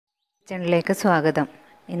കിച്ചണിലേക്ക് സ്വാഗതം.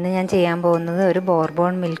 ഇന്ന് ഞാൻ ചെയ്യാൻ പോകുന്നത് ഒരു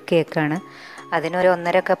ബോർബോൺ മിൽക്ക് കേക്കാണ്. അതിനൊരു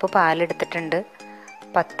 1.5 കപ്പ് പാലെടുത്തിട്ടുണ്ട്,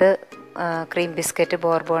 10 ക്രീം ബിസ്ക്കറ്റ്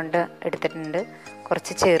ബോർബോണിൻ്റെ എടുത്തിട്ടുണ്ട്,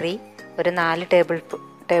 കുറച്ച് ചെറി, ഒരു 4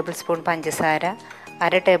 ടേബിൾ സ്പൂൺ പഞ്ചസാര,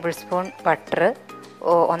 1/2 table spoon butter,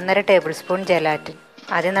 1.5 table spoon gelatin.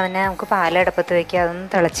 ആദ്യം തന്നെ നമുക്ക് പാലടപ്പത്ത് വയ്ക്കുക. അതൊന്ന്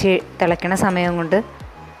തിളയ്ക്കണ സമയം കൊണ്ട്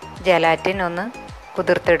ജലാറ്റിൻ ഒന്ന്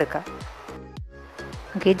കുതിർത്തെടുക്കാം.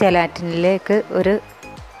 നമുക്ക് ഈ ജലാറ്റിനിലേക്ക് ഒരു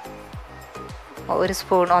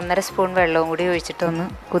സ്പൂൺ 1.5 സ്പൂൺ വെള്ളവും കൂടി ഒഴിച്ചിട്ടൊന്ന്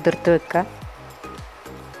കുതിർത്ത് വെക്കുക.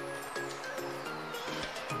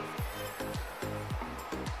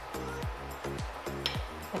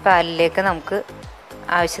 പാലിലേക്ക് നമുക്ക്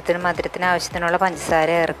മധുരത്തിന് ആവശ്യത്തിനുള്ള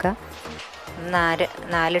പഞ്ചസാര ചേർക്കുക.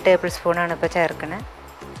 4 ടേബിൾ സ്പൂണാണ് ഇപ്പോൾ ചേർക്കണേ.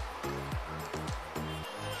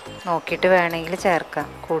 നോക്കിയിട്ട് വേണമെങ്കിൽ ചേർക്കാം,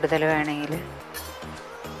 കൂടുതൽ വേണമെങ്കിൽ.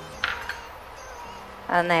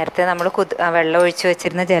 അത് നേരത്തെ നമ്മൾ വെള്ളം ഒഴിച്ച്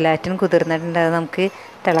വെച്ചിരുന്ന ജലാറ്റിൻ കുതിർന്നിട്ടുണ്ട്. അത് നമുക്ക്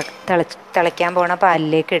തിളയ്ക്കാൻ പോണ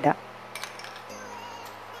പാലിലേക്ക് ഇടാം.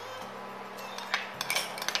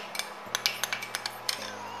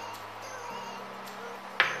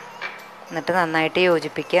 എന്നിട്ട് നന്നായിട്ട്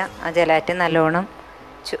യോജിപ്പിക്കുക. ആ ജലാറ്റിൻ നല്ലോണം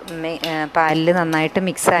പാലിൽ നന്നായിട്ട്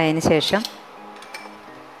മിക്സ് ആയതിന് ശേഷം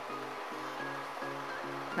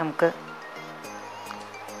നമുക്ക്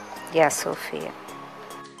ഗ്യാസ് ഓഫ് ചെയ്യാം.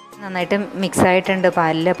 നന്നായിട്ട് മിക്സ് ആയിട്ടുണ്ട്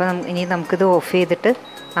പാലിൽ. അപ്പോൾ ഇനി നമുക്കിത് ഓഫ് ചെയ്തിട്ട്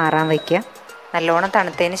ആറാൻ വയ്ക്കുക. നല്ലോണം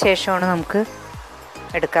തണുത്തതിന് ശേഷമാണ് നമുക്ക്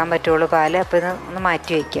എടുക്കാൻ പറ്റുള്ളൂ പാൽ. അപ്പോൾ ഇത് ഒന്ന്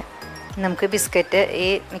മാറ്റി വയ്ക്കുക. നമുക്ക് ബിസ്ക്കറ്റ് ഈ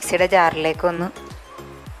മിക്സിയുടെ ജാറിലേക്ക് ഒന്ന്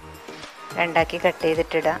 2ആക്കി കട്ട്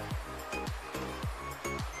ചെയ്തിട്ടിടാം.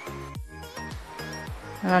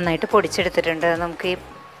 നന്നായിട്ട് പൊടിച്ചെടുത്തിട്ടുണ്ട്. നമുക്ക് ഈ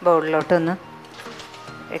ബൗളിലോട്ടൊന്ന്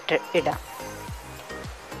ഇടാം.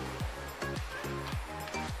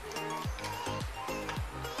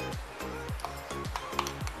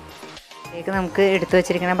 ഇതിലേക്ക് നമുക്ക് എടുത്തു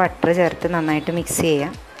വച്ചിരിക്കുന്ന ബട്ടർ ചേർത്ത് നന്നായിട്ട് മിക്സ്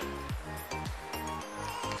ചെയ്യാം.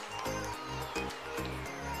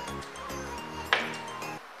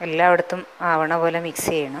 എല്ലായിടത്തും ആവണ പോലെ മിക്സ്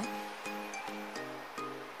ചെയ്യണം.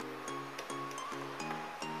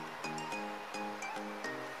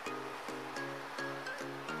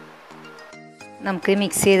 നമുക്ക്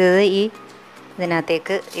മിക്സ് ചെയ്തത്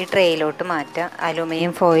ഇതിനകത്തേക്ക് ഈ ട്രേയിലോട്ട് മാറ്റാം.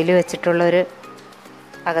 അലുമിനിയം ഫോയിൽ വെച്ചിട്ടുള്ളൊരു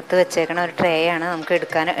അകത്ത് വെച്ചേക്കണ ഒരു ട്രേ ആണ്. നമുക്ക്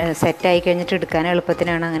സെറ്റായി കഴിഞ്ഞിട്ട് എടുക്കാൻ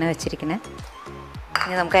എളുപ്പത്തിനാണ് അങ്ങനെ വെച്ചിരിക്കുന്നത്.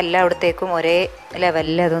 ഇനി നമുക്ക് എല്ലായിടത്തേക്കും ഒരേ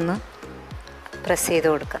ലെവലിൽ അതൊന്ന് പ്രസ് ചെയ്ത്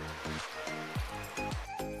കൊടുക്കാം.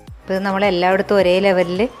 ഇപ്പോൾ ഇത് നമ്മൾ എല്ലായിടത്തും ഒരേ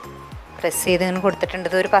ലെവലിൽ പ്രസ് ചെയ്ത് ഇങ്ങനെ കൊടുത്തിട്ടുണ്ട്.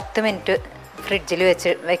 ഇത് ഒരു 10 മിനിറ്റ് ഫ്രിഡ്ജിൽ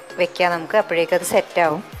വെക്കാം നമുക്ക്. അപ്പോഴേക്കും അത്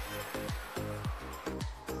സെറ്റാവും.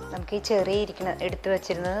 നമുക്ക് ഈ ചെറിയ എടുത്ത്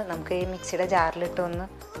വെച്ചിരുന്നത് നമുക്ക് ഈ മിക്സിയുടെ ജാറിലിട്ട്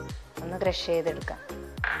ഒന്ന് ക്രഷ് ചെയ്തെടുക്കാം.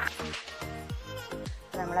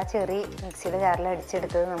 നമ്മൾ ആ ചെറി മിക്സിയുടെ ജാറിൽ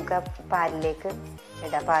അടിച്ചെടുത്തത് നമുക്ക് ആ പാലിലേക്ക്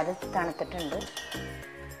ഇടാം. പാല് തണുത്തിട്ടുണ്ട്.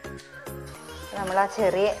 നമ്മൾ ആ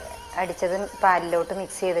ചെറി അടിച്ചത് പാലിലോട്ട്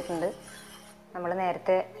മിക്സ് ചെയ്തിട്ടുണ്ട്. നമ്മൾ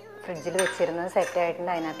നേരത്തെ ഫ്രിഡ്ജിൽ വെച്ചിരുന്നത്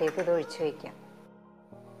സെറ്റായിട്ടുണ്ട്. അതിനകത്തേക്ക് ഇത് ഒഴിച്ച് വയ്ക്കാം.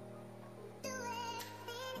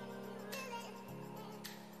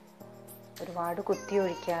 ഒരുപാട് കുത്തി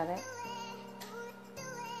ഒഴിക്കാതെ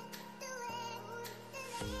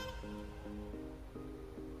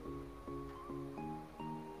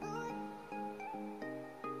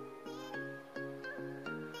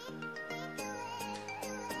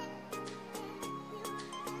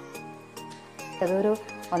അതൊരു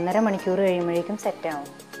 1.5 മണിക്കൂർ കഴിയുമ്പോഴേക്കും സെറ്റാവും.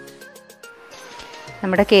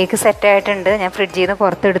 നമ്മുടെ കേക്ക് സെറ്റായിട്ടുണ്ട്. ഞാൻ ഫ്രിഡ്ജിൽ നിന്ന്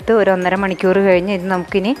പുറത്തെടുത്ത് ഒരു 1.5 മണിക്കൂർ കഴിഞ്ഞ് ഇത്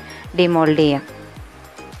നമുക്കിനി ഡിമോൾഡ് ചെയ്യാം.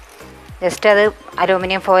 ജസ്റ്റ് അത്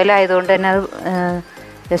അലൂമിനിയം ഫോയിൽ ആയതുകൊണ്ട് തന്നെ അത്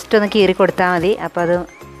ജസ്റ്റ് ഒന്ന് കീറി കൊടുത്താൽ മതി. അപ്പോൾ അത്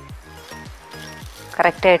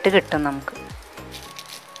കറക്റ്റായിട്ട് കിട്ടും നമുക്ക്.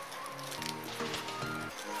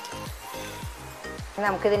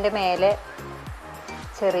 നമുക്കിതിൻ്റെ മേലെ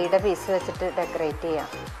ചെറിയുടെ പീസ് വെച്ചിട്ട് ഡെക്കറേറ്റ് ചെയ്യാം.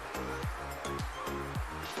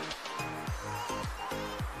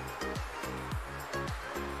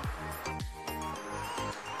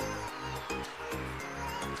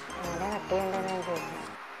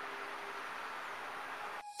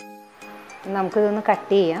 നമുക്കിതൊന്ന്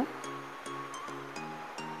കട്ട് ചെയ്യാം.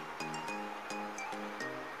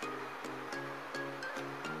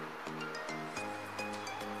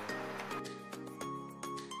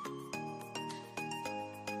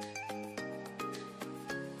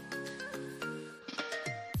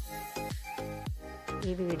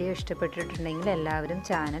 ഈ വീഡിയോ ഇഷ്ടപ്പെട്ടിട്ടുണ്ടെങ്കിൽ എല്ലാവരും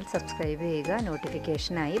ചാനൽ സബ്സ്ക്രൈബ് ചെയ്യുക.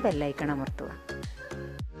 നോട്ടിഫിക്കേഷനായി ബെല്ലൈക്കൺ അമർത്തുക.